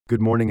Good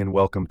morning and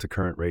welcome to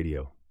Current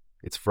Radio.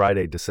 It's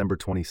Friday, December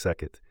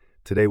 22nd.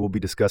 Today we'll be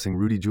discussing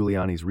Rudy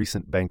Giuliani's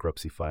recent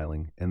bankruptcy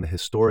filing and the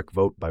historic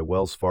vote by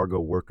Wells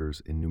Fargo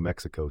workers in New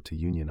Mexico to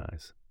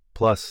unionize.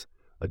 Plus,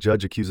 a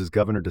judge accuses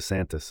Governor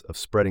DeSantis of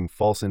spreading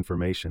false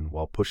information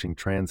while pushing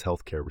trans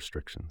healthcare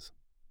restrictions.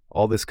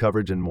 All this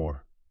coverage and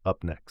more,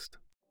 up next.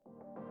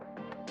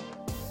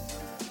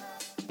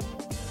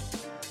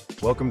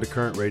 Welcome to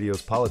Current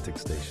Radio's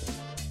Politics Station.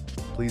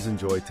 Please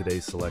enjoy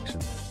today's selection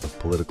of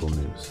political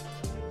news.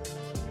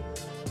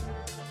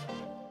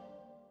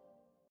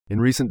 In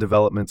recent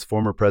developments,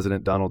 former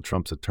President Donald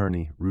Trump's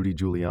attorney, Rudy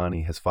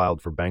Giuliani, has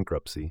filed for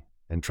bankruptcy,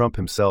 and Trump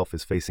himself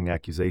is facing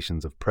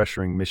accusations of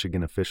pressuring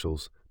Michigan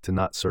officials to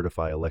not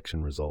certify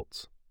election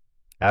results.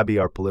 Abbey,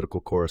 our political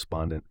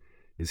correspondent,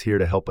 is here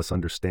to help us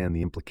understand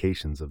the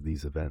implications of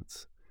these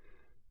events.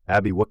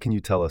 Abbey, what can you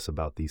tell us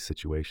about these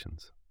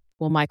situations?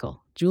 Well,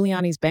 Michael,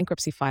 Giuliani's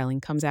bankruptcy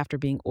filing comes after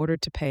being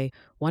ordered to pay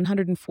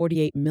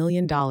 $148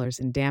 million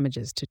in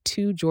damages to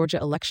two Georgia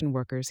election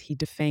workers he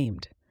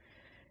defamed.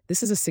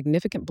 This is a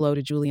significant blow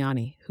to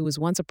Giuliani, who was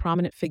once a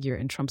prominent figure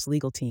in Trump's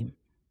legal team.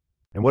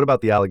 And what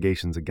about the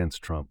allegations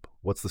against Trump?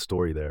 What's the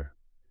story there?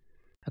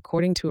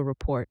 According to a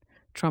report,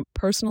 Trump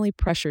personally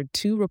pressured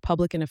two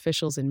Republican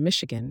officials in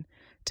Michigan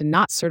to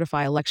not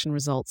certify election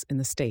results in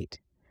the state.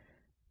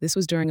 This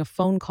was during a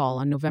phone call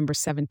on November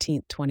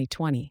 17,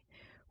 2020,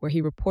 where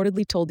he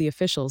reportedly told the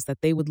officials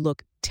that they would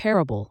look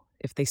terrible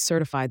if they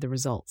certified the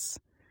results.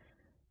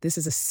 This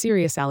is a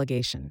serious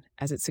allegation,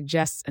 as it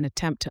suggests an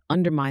attempt to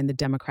undermine the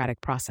democratic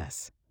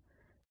process.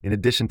 In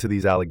addition to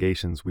these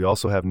allegations, we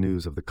also have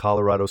news of the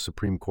Colorado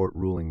Supreme Court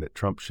ruling that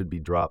Trump should be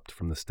dropped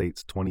from the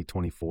state's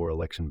 2024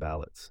 election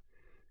ballots.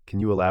 Can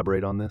you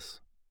elaborate on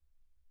this?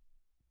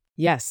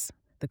 Yes,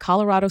 the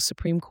Colorado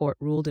Supreme Court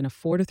ruled in a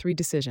 4-3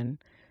 decision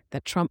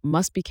that Trump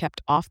must be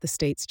kept off the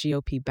state's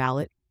GOP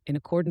ballot in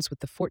accordance with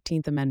the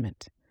 14th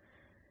Amendment.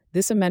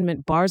 This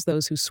amendment bars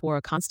those who swore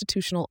a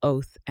constitutional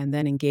oath and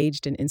then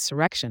engaged in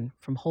insurrection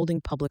from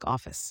holding public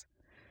office.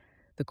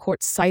 The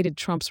court cited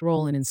Trump's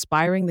role in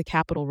inspiring the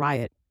Capitol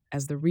riot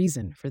as the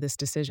reason for this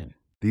decision.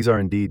 These are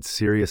indeed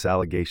serious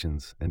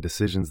allegations and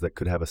decisions that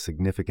could have a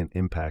significant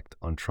impact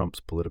on Trump's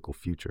political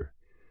future.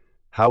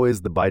 How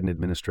is the Biden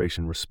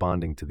administration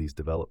responding to these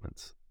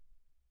developments?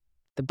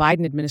 The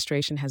Biden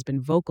administration has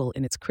been vocal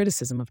in its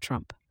criticism of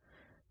Trump.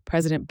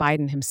 President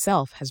Biden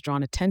himself has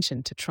drawn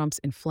attention to Trump's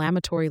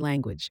inflammatory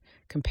language,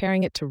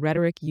 comparing it to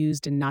rhetoric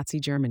used in Nazi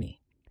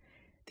Germany.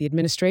 The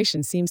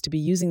administration seems to be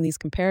using these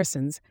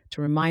comparisons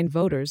to remind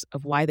voters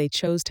of why they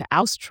chose to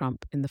oust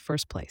Trump in the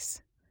first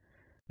place.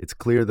 It's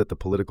clear that the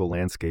political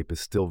landscape is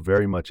still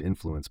very much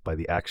influenced by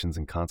the actions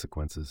and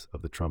consequences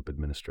of the Trump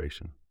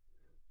administration.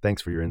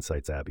 Thanks for your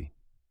insights, Abbey.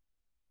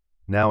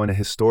 Now, in a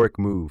historic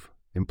move,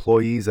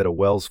 employees at a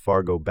Wells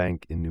Fargo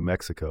bank in New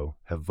Mexico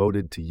have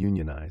voted to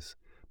unionize,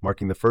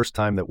 marking the first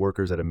time that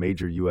workers at a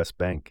major U.S.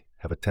 bank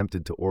have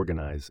attempted to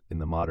organize in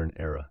the modern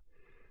era.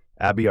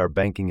 Abbey, our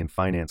banking and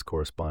finance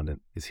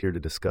correspondent, is here to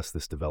discuss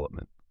this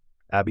development.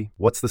 Abbey,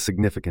 what's the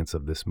significance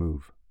of this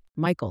move?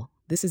 Michael,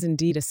 this is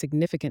indeed a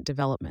significant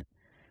development.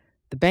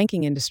 The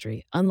banking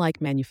industry,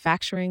 unlike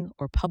manufacturing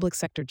or public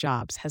sector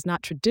jobs, has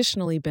not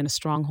traditionally been a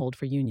stronghold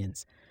for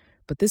unions.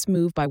 But this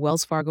move by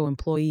Wells Fargo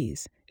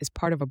employees is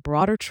part of a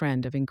broader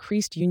trend of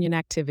increased union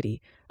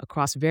activity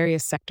across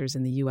various sectors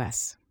in the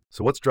U.S.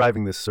 So what's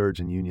driving this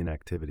surge in union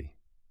activity?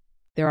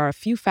 There are a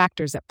few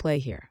factors at play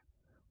here.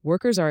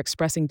 Workers are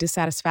expressing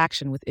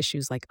dissatisfaction with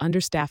issues like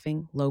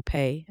understaffing, low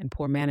pay, and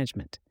poor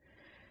management.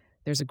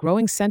 There's a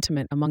growing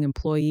sentiment among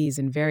employees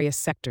in various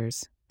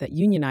sectors that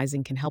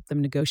unionizing can help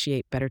them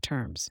negotiate better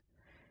terms.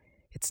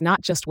 It's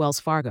not just Wells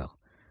Fargo.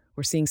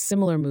 We're seeing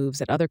similar moves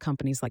at other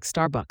companies like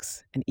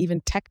Starbucks and even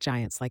tech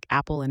giants like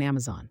Apple and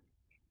Amazon.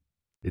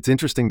 It's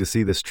interesting to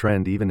see this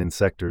trend even in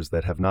sectors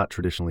that have not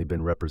traditionally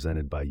been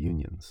represented by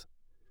unions.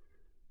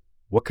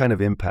 What kind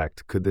of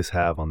impact could this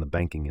have on the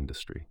banking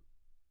industry?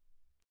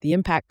 The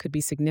impact could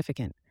be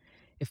significant.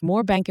 If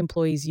more bank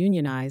employees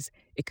unionize,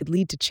 it could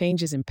lead to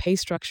changes in pay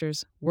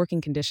structures,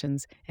 working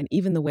conditions, and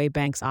even the way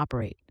banks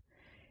operate.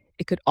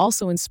 It could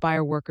also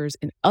inspire workers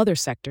in other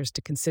sectors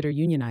to consider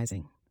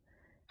unionizing.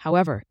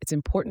 However, it's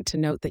important to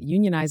note that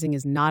unionizing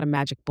is not a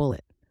magic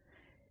bullet.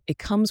 It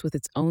comes with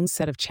its own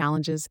set of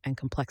challenges and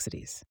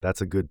complexities.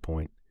 That's a good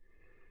point.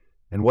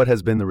 And what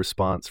has been the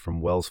response from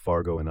Wells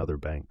Fargo and other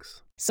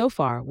banks? So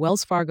far,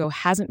 Wells Fargo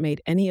hasn't made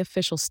any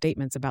official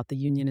statements about the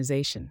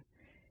unionization.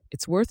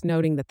 It's worth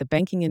noting that the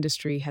banking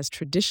industry has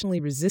traditionally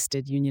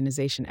resisted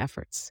unionization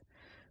efforts.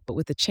 But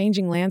with the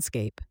changing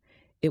landscape,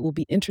 it will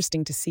be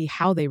interesting to see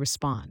how they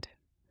respond.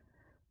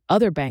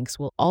 Other banks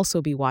will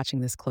also be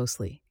watching this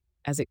closely,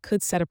 as it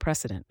could set a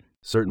precedent.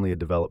 Certainly a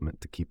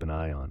development to keep an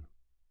eye on.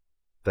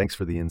 Thanks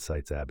for the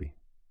insights, Abbey.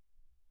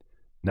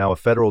 Now, a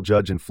federal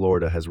judge in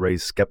Florida has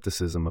raised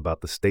skepticism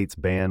about the state's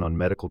ban on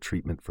medical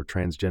treatment for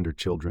transgender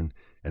children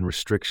and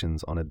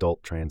restrictions on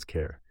adult trans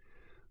care.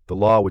 The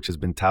law, which has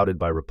been touted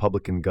by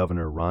Republican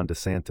Governor Ron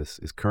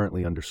DeSantis, is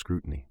currently under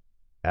scrutiny.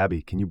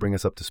 Abbey, can you bring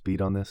us up to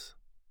speed on this?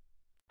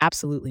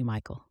 Absolutely,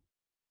 Michael.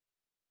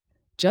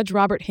 Judge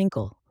Robert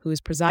Hinkle, who is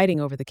presiding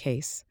over the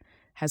case,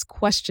 has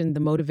questioned the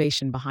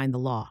motivation behind the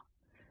law.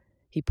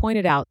 He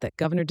pointed out that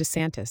Governor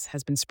DeSantis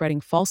has been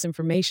spreading false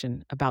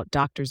information about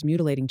doctors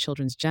mutilating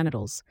children's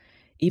genitals,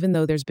 even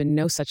though there's been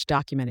no such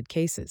documented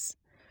cases.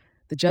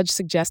 The judge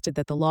suggested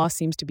that the law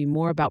seems to be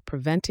more about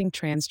preventing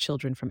trans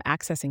children from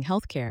accessing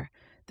health care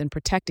than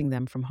protecting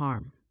them from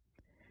harm.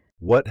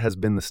 What has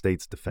been the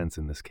state's defense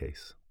in this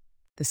case?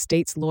 The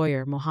state's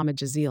lawyer, Mohammed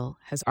Jazil,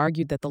 has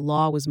argued that the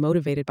law was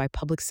motivated by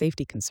public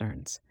safety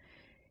concerns.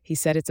 He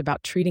said it's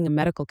about treating a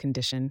medical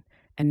condition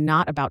and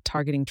not about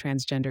targeting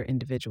transgender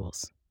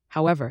individuals.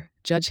 However,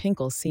 Judge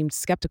Hinkle seemed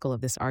skeptical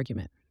of this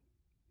argument.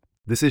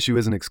 This issue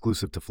isn't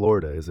exclusive to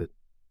Florida, is it?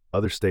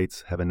 Other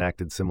states have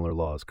enacted similar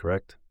laws,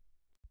 correct?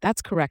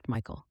 That's correct,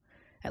 Michael.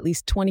 At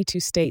least 22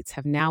 states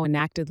have now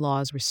enacted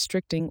laws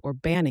restricting or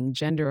banning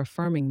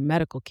gender-affirming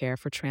medical care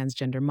for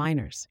transgender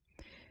minors.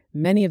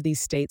 Many of these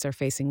states are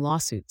facing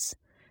lawsuits.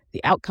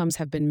 The outcomes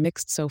have been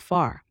mixed so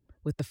far,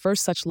 with the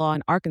first such law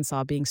in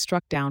Arkansas being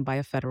struck down by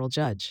a federal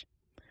judge.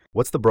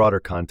 What's the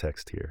broader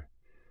context here?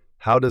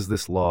 How does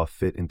this law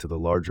fit into the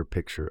larger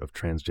picture of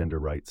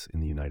transgender rights in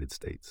the United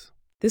States?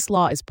 This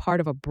law is part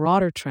of a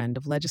broader trend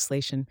of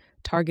legislation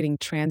targeting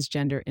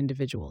transgender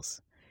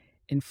individuals.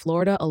 In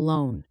Florida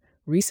alone,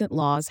 recent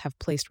laws have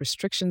placed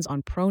restrictions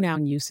on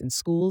pronoun use in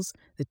schools,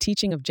 the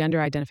teaching of gender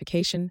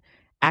identification,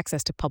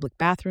 access to public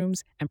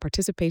bathrooms, and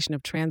participation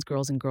of trans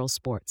girls in girls'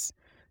 sports.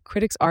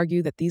 Critics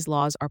argue that these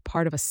laws are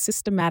part of a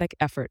systematic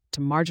effort to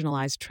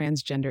marginalize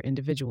transgender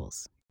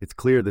individuals. It's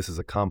clear this is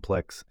a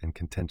complex and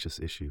contentious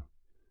issue.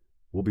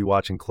 We'll be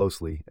watching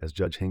closely as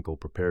Judge Hinkle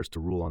prepares to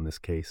rule on this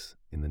case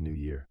in the new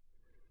year.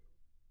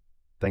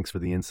 Thanks for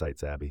the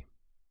insights, Abby.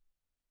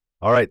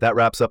 All right, that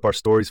wraps up our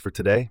stories for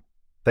today.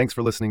 Thanks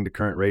for listening to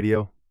Current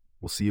Radio.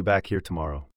 We'll see you back here tomorrow.